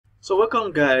So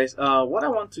welcome guys. What I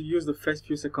want to use the first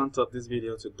few seconds of this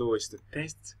video to do is to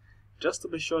test, just to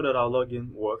be sure that our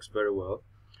login works very well.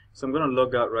 So I'm going to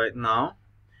log out right now,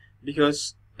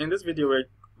 because in this video we're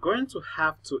going to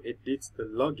have to edit the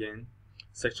login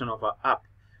section of our app.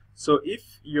 So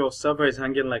if your server is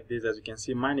hanging like this, as you can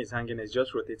see mine is hanging, it's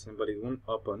just rotating but it won't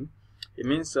open. It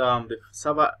means the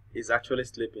server is actually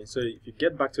sleeping. So if you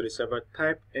get back to the server,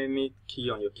 type any key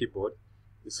on your keyboard,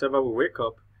 the server will wake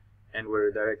up and will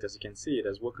redirect. As you can see, it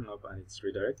has woken up and it's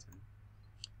redirecting.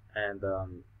 And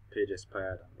page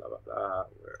expired and blah blah blah.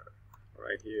 We're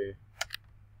right here.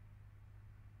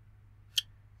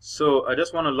 So I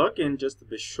just want to log in just to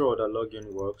be sure that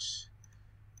login works.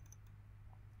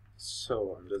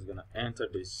 So I'm just gonna enter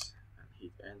this and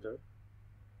hit enter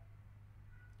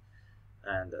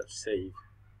and save.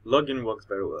 Login works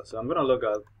very well. So I'm gonna log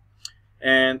out,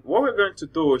 and what we're going to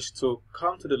do is to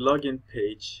come to the login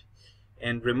page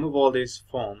and remove all this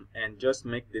form and just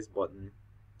make this button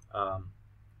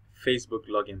Facebook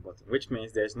login button, which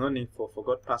means there's no need for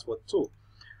forgot password 2.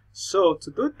 So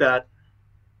to do that,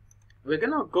 we're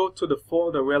gonna go to the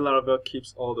folder where Laravel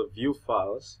keeps all the view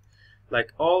files,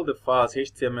 like all the files,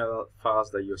 HTML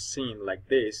files that you're seeing like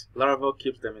this. Laravel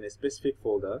keeps them in a specific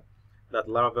folder that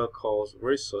Laravel calls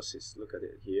resources. Look at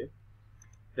it here.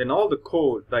 Then all the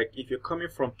code, like if you're coming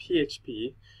from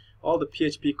PHP, all the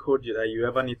PHP code that you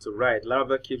ever need to write,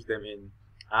 Laravel keeps them in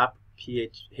app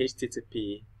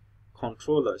HTTP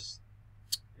controllers.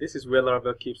 This is where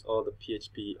Laravel keeps all the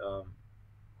PHP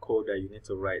code that you need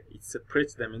to write. It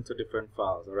separates them into different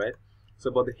files, alright? So,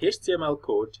 but the HTML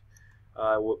code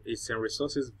is in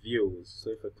resources views. So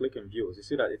if I click on views, you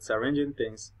see that it's arranging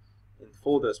things in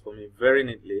folders for me very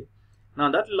neatly.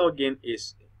 Now that login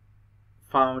is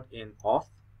found in auth.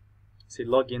 See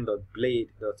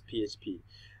login.blade.php.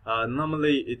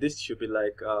 Normally this should be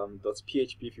like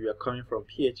 .php if you are coming from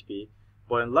PHP,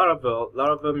 but in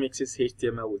Laravel mixes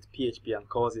HTML with PHP and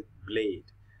calls it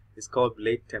Blade. It's called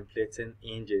Blade Templating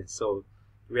Engine. So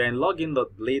we are in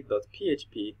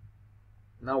login.blade.php.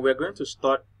 Now we're going to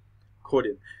start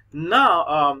coding.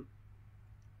 Now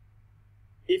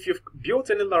if you've built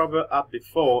any Laravel app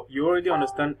before, you already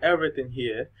understand everything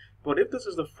here. But if this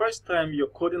is the first time you're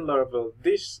coding Laravel,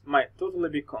 this might totally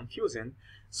be confusing.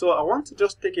 So I want to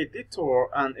just take a detour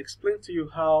and explain to you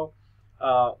how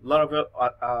Laravel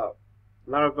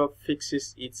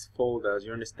fixes its folders.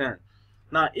 You understand?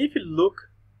 Now, if you look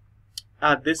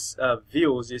at this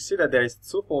views, you see that there is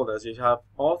 2 folders. You have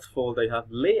auth folder, you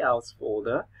have layouts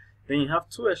folder, then you have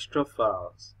 2 extra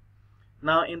files.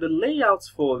 Now, in the layouts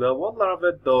folder, what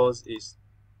Laravel does is,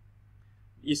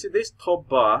 you see this top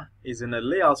bar is in the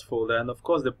layouts folder, and of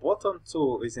course the bottom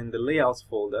tool is in the layouts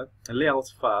folder, a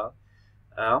layouts file.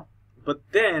 But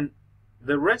then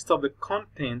the rest of the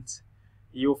content,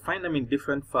 you'll find them in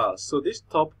different files. So this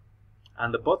top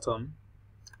and the bottom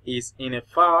is in a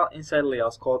file inside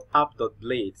layouts called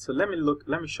app.blade. So let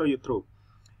me show you through.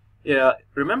 Yeah,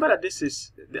 remember that this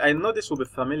is, I know this will be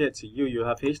familiar to you. You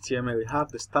have HTML, you have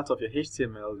the start of your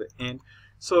HTML, the end.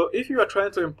 So if you are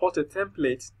trying to import a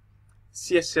template,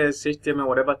 CSS, HTML,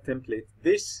 whatever template,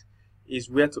 this is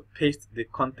where to paste the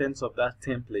contents of that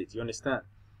template. You understand?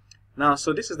 Now,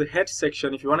 so this is the head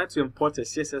section. If you wanted to import a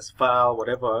CSS file,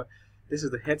 whatever, this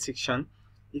is the head section.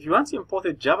 If you want to import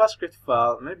a JavaScript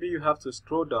file, maybe you have to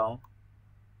scroll down.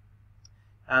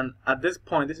 And at this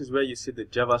point, this is where you see the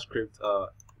JavaScript,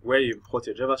 where you import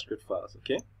your JavaScript files,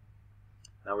 okay?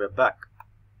 Now we're back.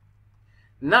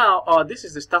 Now, this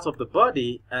is the start of the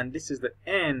body, and this is the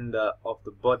end of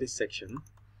the body section.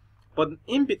 But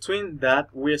in between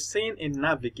that, we're seeing a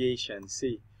navigation.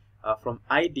 See, from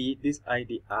ID, this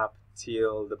ID app,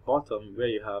 till the bottom where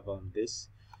you have this.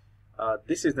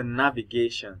 This is the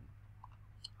navigation.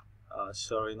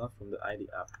 Sorry, not from the ID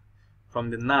app, from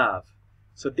the nav.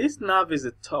 So this nav is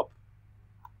the top.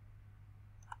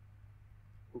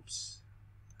 Oops.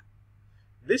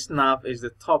 This nav is the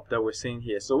top that we're seeing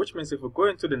here. So which means if we go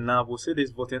into the nav, we'll see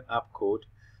this voting app code.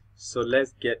 So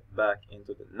let's get back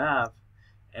into the nav,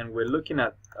 and we're looking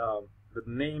at the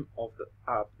name of the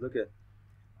app. Look at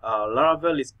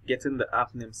Laravel is getting the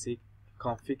app name, see,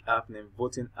 config app name,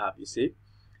 voting app, you see.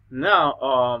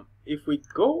 Now if we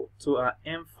go to our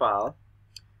M file,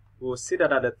 we'll see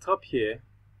that at the top here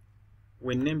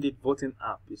we named it voting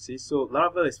app, you see. So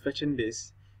Laravel is fetching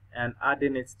this and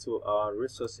adding it to our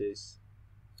resources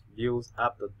views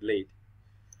app.blade.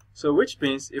 So which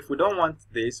means if we don't want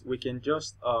this, we can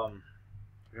just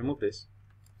remove this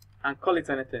and call it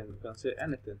anything. We can say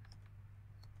anything.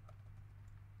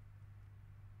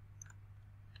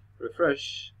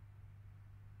 Refresh.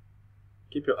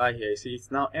 keep your eye here. You see, it's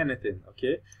now anything.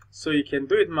 Okay, so you can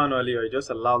do it manually, or you just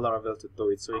allow Laravel to do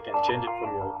it, so you can change it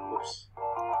from your oops.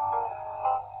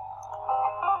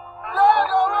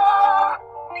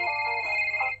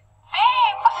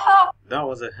 That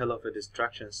was a hell of a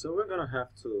distraction. So we're gonna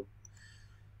have to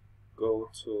go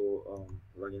to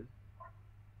login,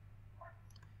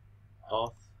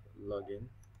 auth login,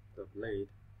 the blade,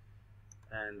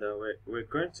 and we're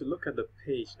going to look at the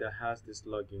page that has this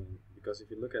login, because if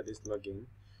you look at this login,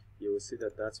 you will see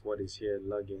that that's what is here,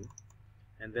 login.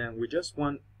 And then we just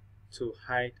want to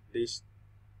hide this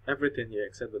everything here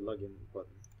except the login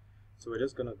button. So we're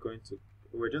just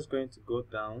going to go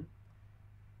down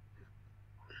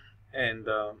and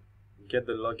get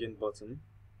the login button.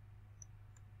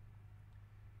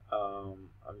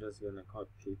 I'm just gonna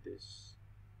copy this.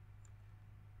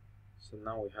 So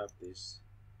now we have this.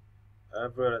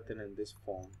 Everything in this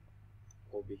form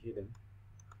will be hidden.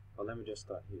 But let me just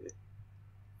start here.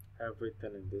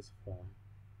 Everything in this form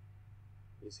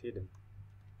is hidden.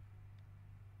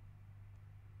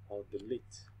 Or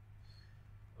delete.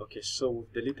 Okay, so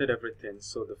we've deleted everything.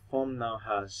 So the form now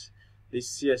has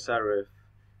this CSRF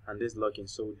and this login.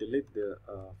 So we delete the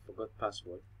forgot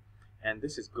password, and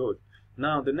this is good.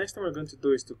 Now the next thing we're going to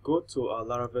do is to go to our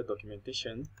Laravel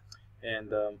documentation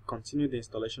and continue the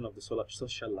installation of the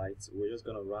socialite. We're just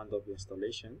going to round up the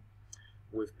installation.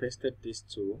 We've pasted these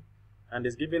two, and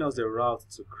it's giving us a route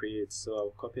to create. So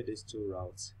I'll copy these two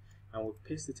routes and we'll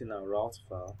paste it in our route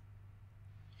file.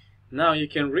 Now you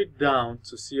can read down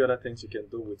to see other things you can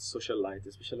do with socialite,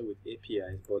 especially with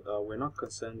APIs, but we're not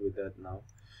concerned with that now.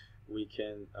 We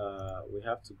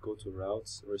have to go to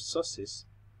routes, resources,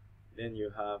 then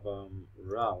you have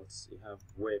routes, you have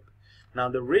web. Now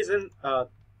the reason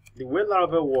the way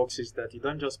Laravel works is that you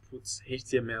don't just put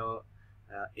HTML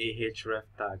ahref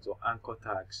tags or anchor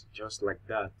tags just like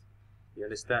that. You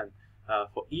understand?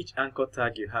 For each anchor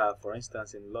tag you have, for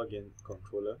instance in login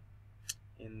controller,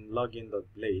 in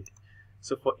login.blade,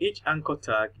 so for each anchor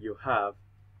tag you have,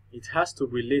 it has to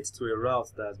relate to a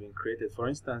route that has been created. For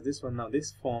instance, this one now,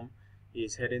 this form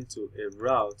is heading to a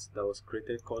route that was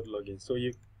created called login. So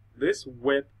this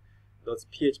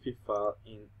web.php file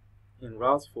in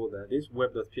routes folder, this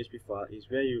web.php file is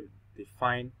where you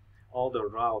define all the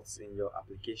routes in your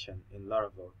application in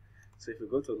Laravel. So if you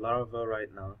go to Laravel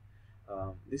right now,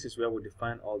 this is where we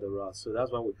define all the routes. So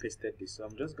that's why we pasted this. So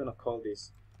I'm just going to call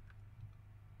this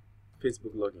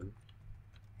Facebook login,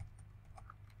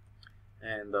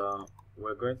 and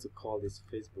we're going to call this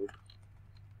Facebook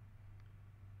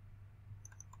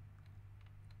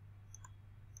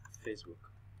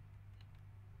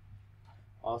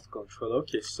auth control.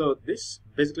 Okay, so this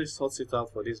basically sorts it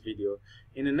out for this video.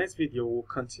 In the next video we'll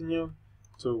continue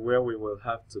to where we will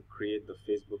have to create the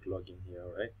Facebook login here.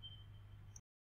 All right.